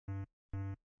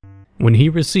when he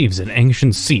receives an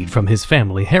ancient seed from his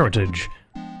family heritage.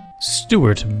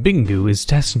 Stewart Bingu is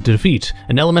destined to defeat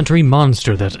an elementary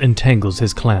monster that entangles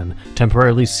his clan,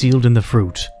 temporarily sealed in the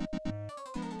fruit.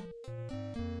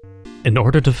 In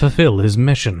order to fulfill his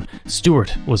mission,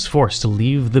 Stewart was forced to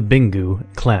leave the Bingu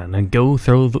clan and go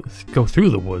through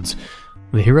the woods.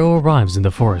 The hero arrives in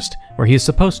the forest, where he is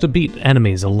supposed to beat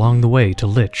enemies along the way to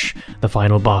Lich, the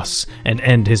final boss, and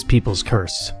end his people's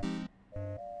curse.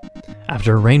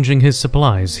 After arranging his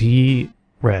supplies, he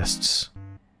rests.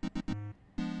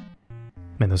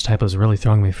 Man, those typos are really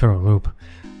throwing me for a loop.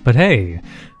 But hey,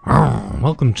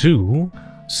 welcome to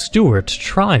Stewart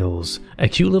Trials, a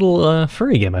cute little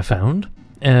furry game I found.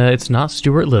 It's not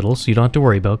Stewart Little, so you don't have to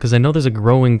worry about, because I know there's a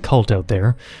growing cult out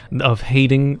there of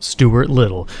hating Stewart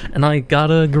Little. And I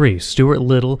gotta agree, Stewart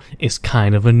Little is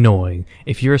kind of annoying.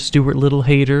 If you're a Stewart Little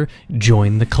hater,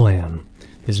 join the clan.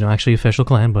 There's no actually official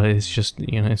clan, but it's just,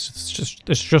 you know, it's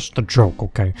just a joke,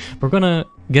 okay? We're gonna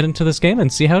get into this game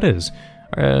and see how it is.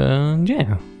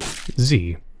 Yeah.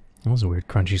 Z. That was a weird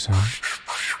crunchy sound.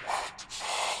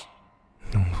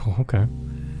 Oh, okay.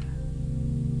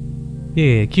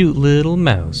 Yeah, cute little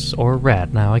mouse. Or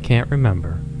rat, now I can't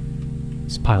remember.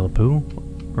 It's pile of poo.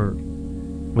 Or...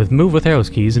 with move with arrows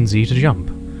keys and Z to jump.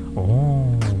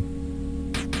 Oh.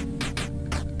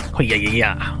 Oh,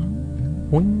 yeah.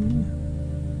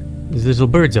 There's little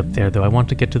birds up there, though. I want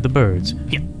to get to the birds.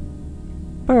 Yeah.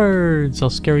 Birds! I'll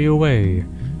scare you away. I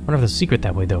wonder if there's a secret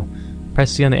that way, though.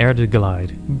 Press C on the air to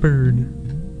glide.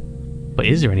 Bird. But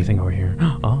is there anything over here?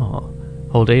 Oh.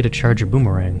 Hold A to charge your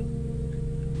boomerang.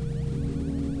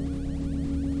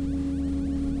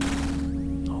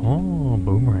 Oh,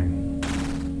 boomerang.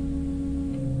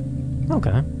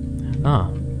 Okay. Ah.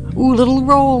 Ooh, little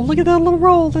roll! Look at that little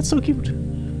roll! That's so cute!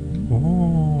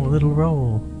 Oh, little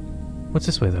roll. What's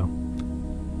this way, though?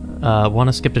 Want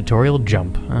to skip tutorial?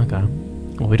 Jump. Okay.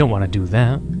 Well, we don't want to do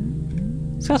that.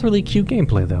 It's got really cute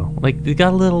gameplay, though. Like, they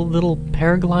got a little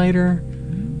paraglider.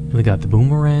 They got the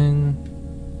boomerang.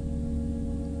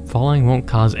 Falling won't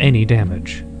cause any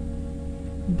damage.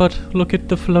 But look at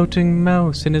the floating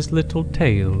mouse and his little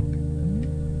tail.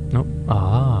 Nope.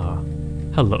 Ah.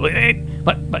 Hello. Wait,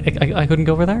 what? I couldn't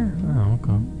go over there? Oh,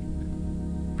 okay.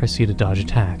 Press C to dodge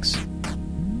attacks.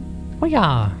 Oh,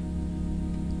 yeah.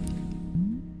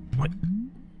 What?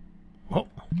 Oh.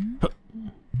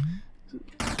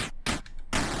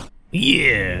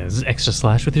 Yes! Extra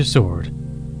slash with your sword.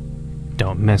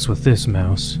 Don't mess with this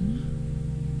mouse.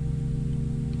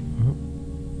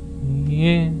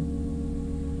 Yeah.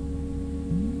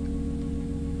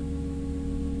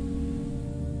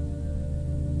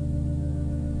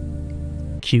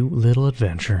 Cute little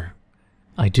adventure.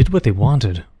 I did what they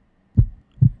wanted.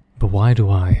 But why do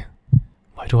I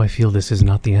feel this is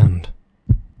not the end?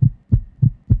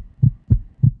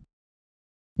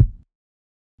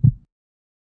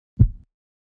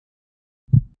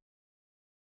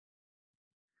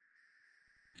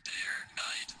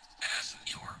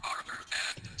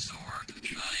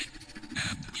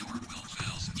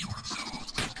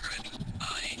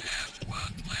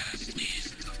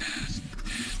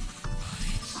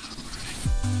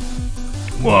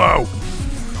 Whoa!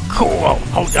 Cool!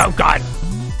 Oh god!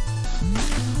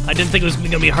 I didn't think it was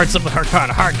gonna be a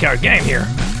hardcore game here.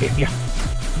 Yeah. Yeah.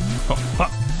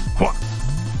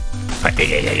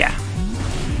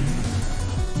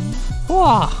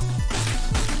 Whoa!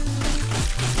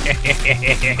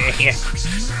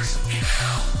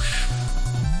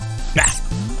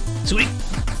 Sweet!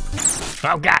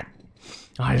 Oh god!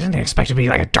 Oh, I didn't expect it to be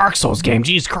like a Dark Souls game,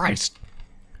 Jesus Christ!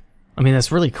 I mean,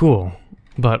 that's really cool.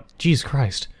 But, Jesus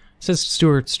Christ. It says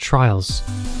Stewart's Trials.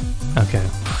 Okay.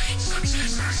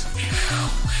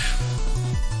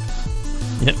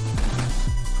 Yep.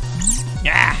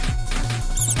 Yeah.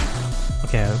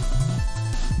 Okay.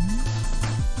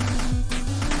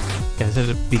 Okay,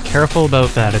 so be careful about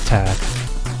that attack.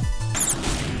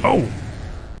 Oh!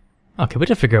 Okay, we have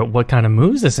to figure out what kind of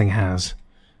moves this thing has.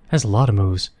 It has a lot of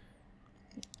moves.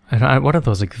 What are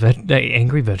those, like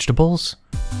angry vegetables?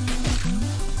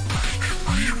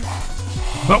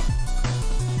 Whoa!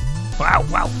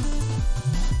 Wow!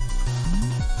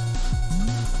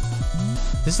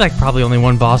 This is like probably only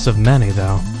one boss of many,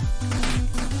 though.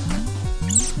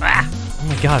 Ah! Oh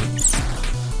my god.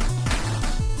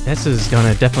 This is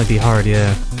gonna definitely be hard,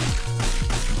 yeah.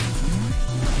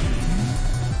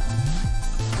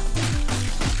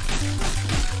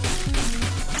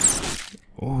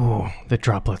 Ooh, the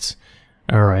droplets.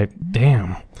 Alright,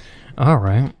 damn.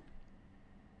 Alright.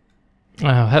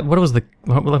 What was the...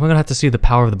 Well, I'm gonna have to see the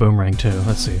power of the boomerang, too.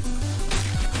 Let's see.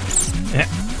 Yeah.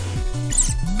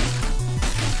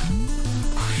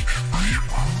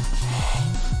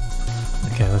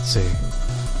 Okay, let's see.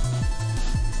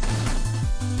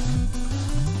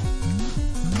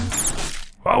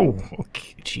 Oh,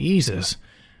 okay, Jesus.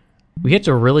 We had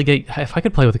to really get... If I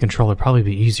could play with a controller, it'd probably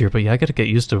be easier, but yeah, I gotta get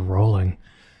used to rolling.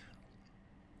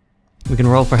 We can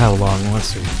roll for how long? Let's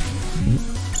see.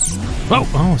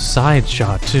 Oh, side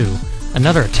shot, too.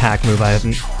 Another attack move I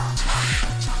haven't...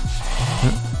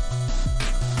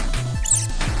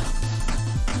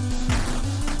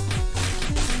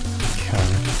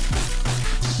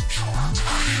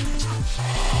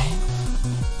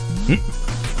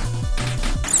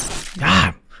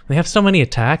 Ah, they have so many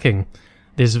attacking.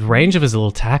 His range of his little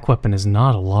attack weapon is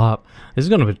not a lot. This is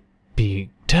going to be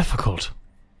difficult.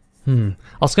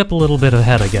 I'll skip a little bit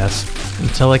ahead, I guess,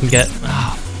 until I can get...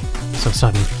 so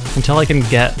sudden. Until I can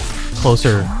get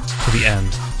closer to the end.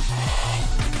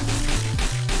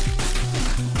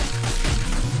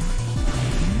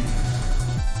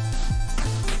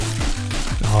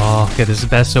 Oh, okay, this is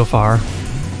best so far.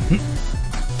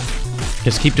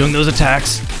 Just keep doing those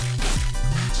attacks.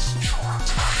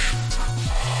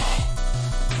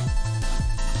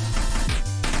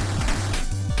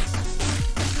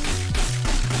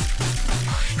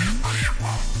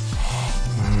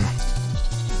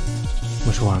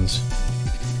 Which ones?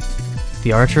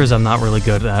 The archers, I'm not really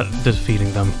good at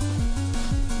defeating them.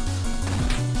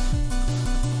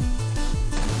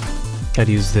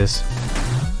 Gotta use this.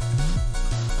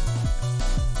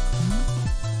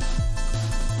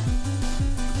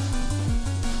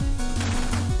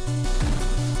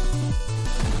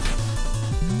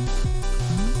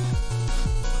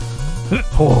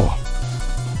 Oh.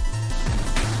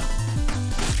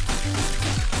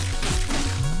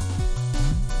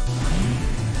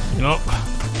 Nope.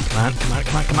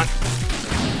 Come on.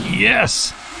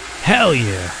 Yes! Hell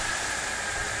yeah!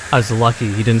 I was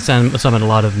lucky he didn't summon a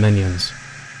lot of minions.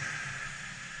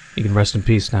 You can rest in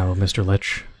peace now, Mr.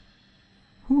 Lich.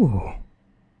 Whew.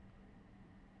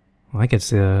 Well, that gets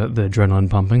the adrenaline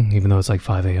pumping, even though it's like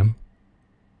 5 AM.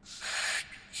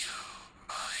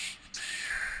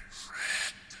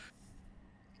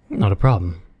 Not a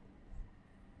problem.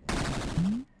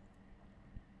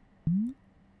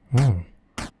 Oh.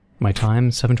 My time,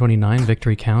 7:29,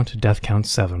 victory count, death count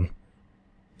 7.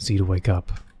 Z to wake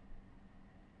up.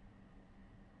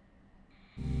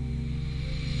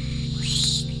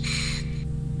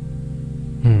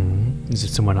 Is it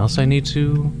someone else I need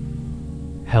to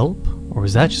help? Or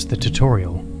is that just the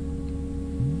tutorial?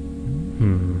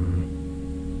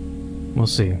 We'll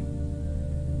see.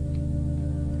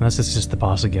 Unless it's just the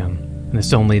boss again, and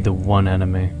it's only the one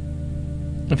enemy.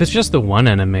 If it's just the one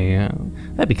enemy,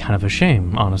 that'd be kind of a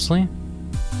shame, honestly.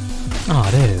 Oh,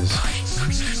 it is.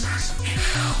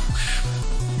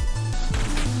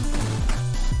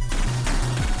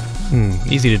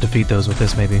 Easy to defeat those with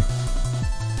this, maybe.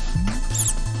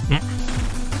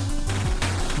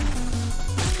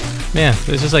 Yeah,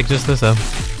 it's just like just this, though.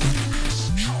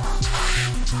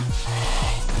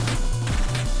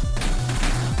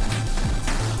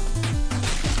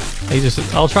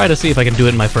 I'll try to see if I can do it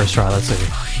in my first try, let's see.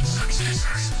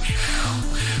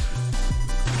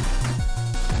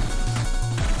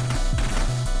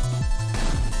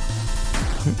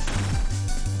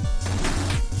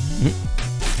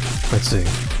 Let's see.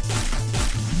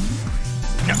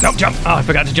 No, jump! Oh, I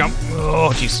forgot to jump.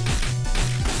 Oh, jeez.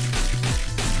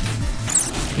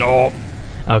 No.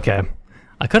 Okay.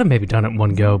 I could have maybe done it in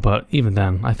one go, but even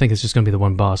then, I think it's just going to be the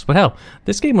one boss. But hell,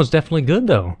 this game was definitely good,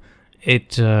 though.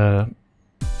 It, no,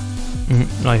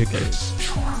 can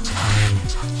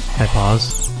I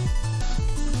pause?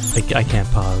 I can't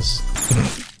pause.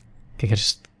 Okay,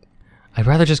 I'd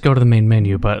rather just go to the main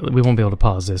menu, but we won't be able to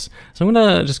pause this. So I'm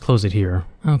gonna just close it here.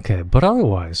 Okay, but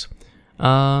otherwise,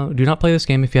 do not play this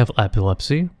game if you have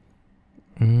epilepsy.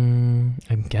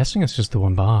 I'm guessing it's just the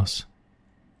one boss.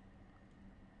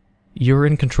 You're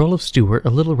in control of Stewart, a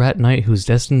little rat knight who's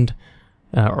destined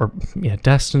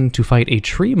to fight a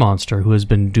tree monster who has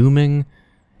been dooming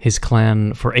his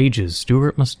clan for ages.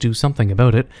 Stewart must do something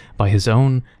about it by his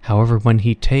own. However, when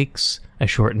he takes a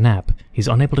short nap, he's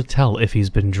unable to tell if he's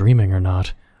been dreaming or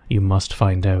not. You must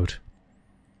find out.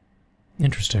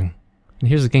 Interesting. And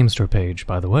here's the game store page,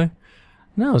 by the way.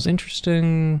 No, it's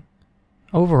interesting.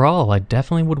 Overall, I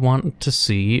definitely would want to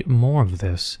see more of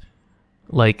this.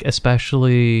 Like,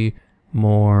 especially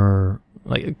more,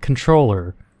 like, a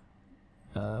controller.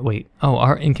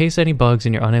 In case any bugs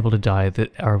and you're unable to die,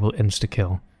 that R will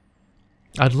insta-kill.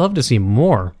 I'd love to see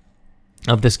more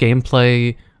of this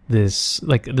gameplay, this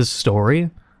story,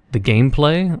 the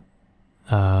gameplay,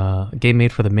 game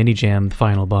made for the mini jam, the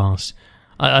final boss.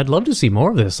 I'd love to see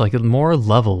more of this, like more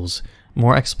levels,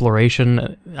 more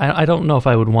exploration. I don't know if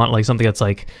I would want like something that's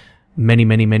like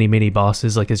many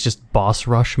bosses, like it's just boss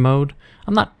rush mode.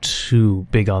 I'm not too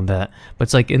big on that, but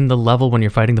it's like in the level when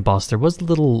you're fighting the boss, there was the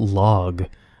little log,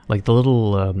 like the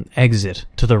little exit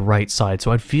to the right side,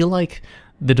 so I'd feel like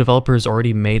the developers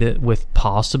already made it with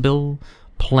possible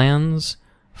plans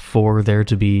for there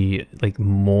to be like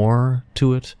more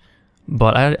to it,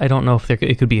 but I don't know if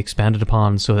it could be expanded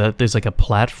upon so that there's like a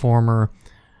platformer,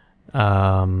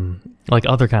 like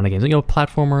other kind of games, you know,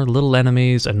 platformer, little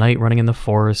enemies, a knight running in the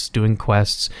forest, doing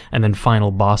quests, and then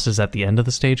final bosses at the end of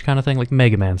the stage kind of thing, like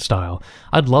Mega Man style.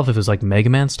 I'd love if it was like Mega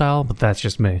Man style, but that's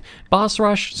just me. Boss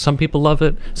rush, some people love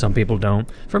it, some people don't.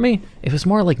 For me, if it's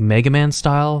more like Mega Man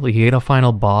style, like you get a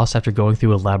final boss after going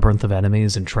through a labyrinth of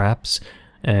enemies and traps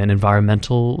and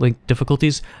environmental like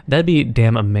difficulties, that'd be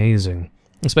damn amazing.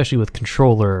 Especially with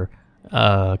controller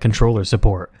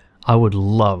support. I would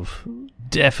love,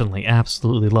 definitely,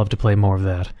 absolutely love to play more of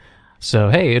that.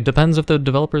 So hey, it depends if the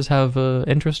developers have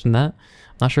interest in that.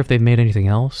 I'm not sure if they've made anything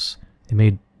else. They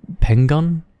made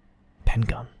Pengun?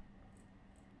 Pengun.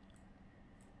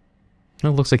 It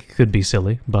looks like it could be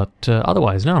silly, but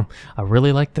otherwise, no. I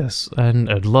really like this, and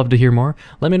I'd love to hear more.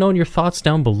 Let me know your thoughts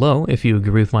down below if you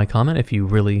agree with my comment. If you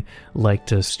really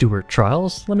liked Stewart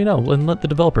Trials, let me know, and let the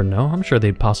developer know. I'm sure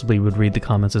they possibly would read the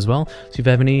comments as well. So if you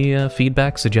have any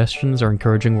feedback, suggestions, or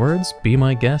encouraging words, be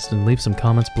my guest and leave some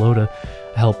comments below to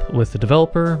help with the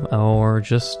developer, or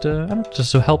just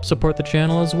to help support the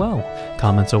channel as well.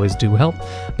 Comments always do help.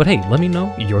 But hey, let me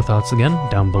know your thoughts again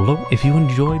down below. If you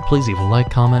enjoyed, please leave a like,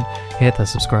 comment, hit that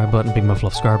subscribe button, big muff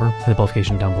love subscriber, hit the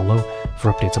notification down below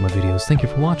for updates on my videos. Thank you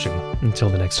for watching. Until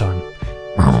the next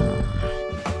time.